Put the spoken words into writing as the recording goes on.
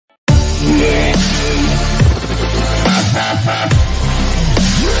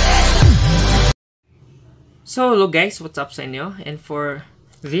So hello guys, what's up sa inyo? And for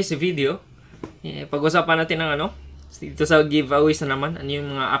this video, pag-usapan natin ng dito sa giveaways na naman, ano yung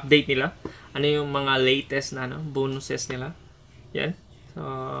mga update nila, ano yung mga latest na bonuses nila. Yan. So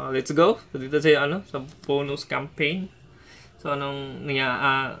let's go. So dito sa sa bonus campaign. So anong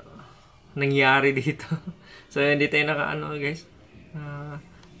nangyari dito? So hindi tayo naka guys.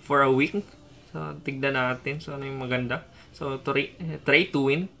 For a week. So tignan natin so ano yung maganda. So try to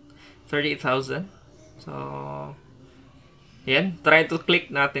win 38,000. So, ayan. Try to click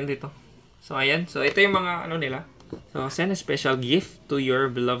natin dito. So, ayan. So, ito yung mga nila. So, send a special gift to your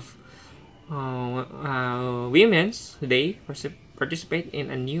beloved Women's Day. Participate in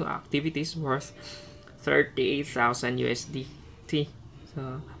a new activities worth 38,000 USDT.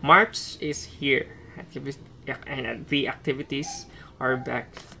 So, March is here. And the activities are back.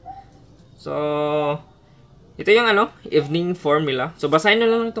 So, ito yung evening formula. So, basahin na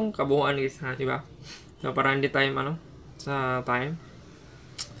lang itong kabuuan guys, ha, diba? So, para hindi tayo sa time.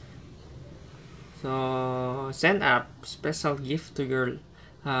 So, send a special gift to your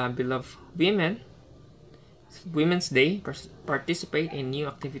beloved Women's Day. Participate in new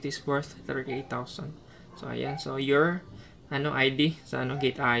activities worth 38,000. So, ayan. So, your ID sa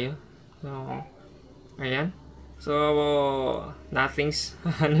Gate.io. So, ayan. So, nothing's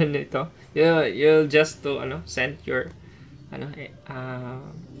nito. You'll just to send your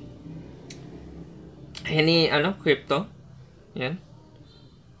any crypto. Yan.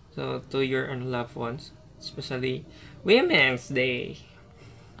 So to your loved ones, especially Women's Day.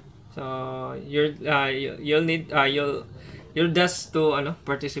 So you'll need you'll just to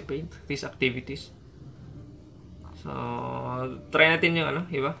participate these activities. So try natin yung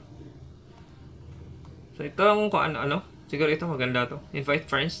iba. So itong kung siguro ito maganda to. Invite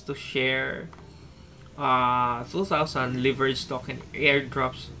friends to share 2,000 leverage token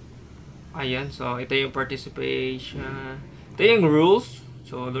airdrops. Ayan, so ito yung participation. Ito yung rules.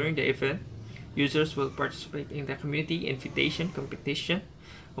 So during the event, users will participate in the community invitation competition,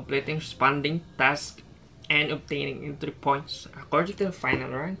 completing responding tasks and obtaining entry points. According to the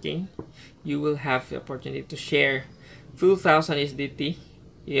final ranking, you will have the opportunity to share 2,000 USDT,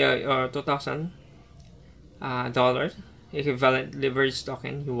 or $2,000 equivalent leverage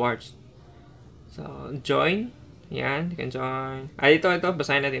token rewards. So join, yan, you can join. Ito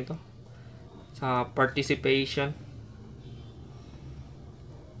basahin natin to. Sa participation.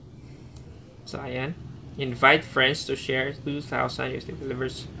 So ayan, invite friends to share 2,000 USD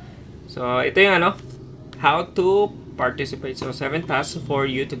delivers. So ito yung how to participate. So 7 tasks for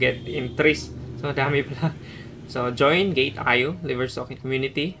you to get entries. So dami pala. So join Gate.io leverage token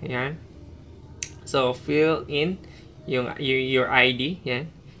community. Ayan. So fill in your ID.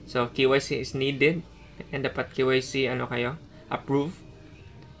 Yan. So KYC is needed. And dapat KYC kayo approve.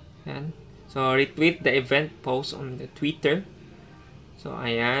 Yan. So retweet the event post on the Twitter. So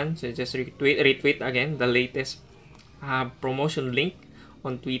ayan, so just retweet again the latest promotion link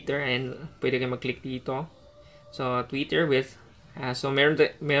on Twitter, and pwede kayo mag-click dito. So Twitter with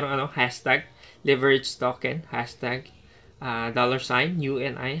meron hashtag leverage token, hashtag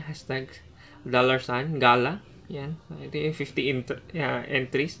 $UNI, hashtag $gala. Yan. So, ito yung 50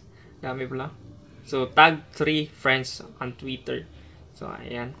 entries. Dami pala. So tag 3 friends on Twitter. So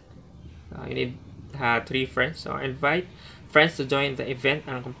ayan. You need 3 friends. So invite friends to join the event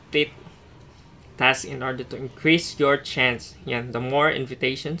and complete tasks in order to increase your chance. Yan, the more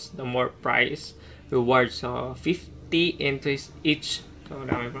invitations, the more prize rewards. So 50 entries each. So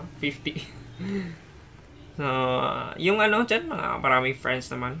dami pa, 50. So yung dyan, maraming friends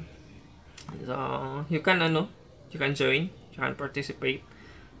naman. So you can you can join, you can participate.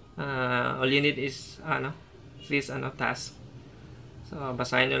 All you need is this task. So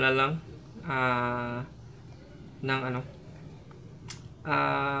basahin nyo na lang ng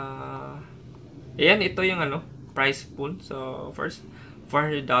ayan, ito yung price pool. So first,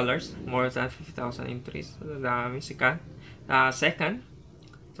 $400, more than 50,000 entries. So dami. Second,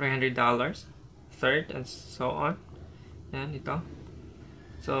 $300, third, and so on. Yan, ito.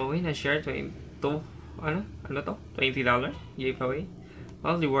 So win a share to $20 giveaway.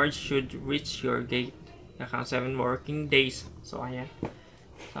 All rewards should reach your gate account 7 working days. So ayan.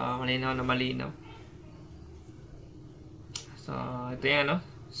 So malinaw na malinaw. So ito yung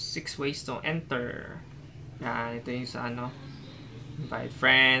 6 ways to enter. Yan, ito yung sa invite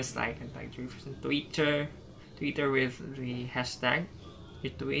friends, like and tag 3 friends on Twitter with the hashtag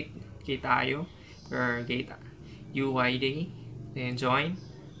retweet Gate.io or Gate.UYD, then join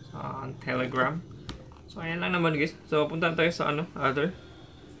on Telegram. So ayan lang naman guys. So punta tayo sa other.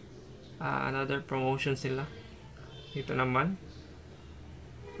 Another promotion sila. Dito naman.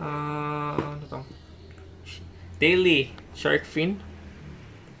 Ano to? Daily shark fin.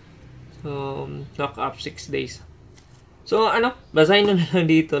 So, lock up 6 days. So, basahin nyo na lang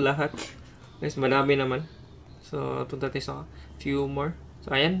dito lahat. Guys, madami naman. So, punta tayo sa few more.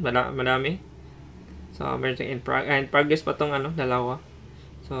 So, ayan, madami. So, meron tayong in progress pa tong dalawa.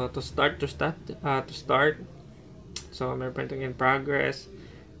 So, to start. So, meron pa tayong in progress.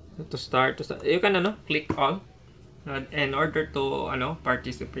 To start. You can, click all. In order to,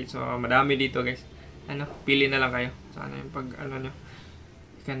 participate. So, madami dito, guys. Pili na lang kayo. So, yung pag, nyo.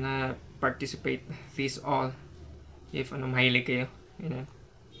 You can, participate. These all. If, mahilig kayo. Yun.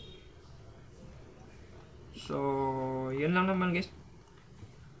 So, yun lang naman, guys.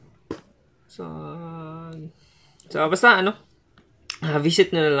 So, basta, visit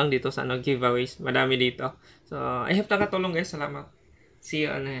na lang dito sa, giveaways. Madami dito. So, I hope nakatulong, guys. Salamat. See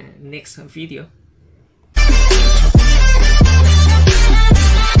you on the next video.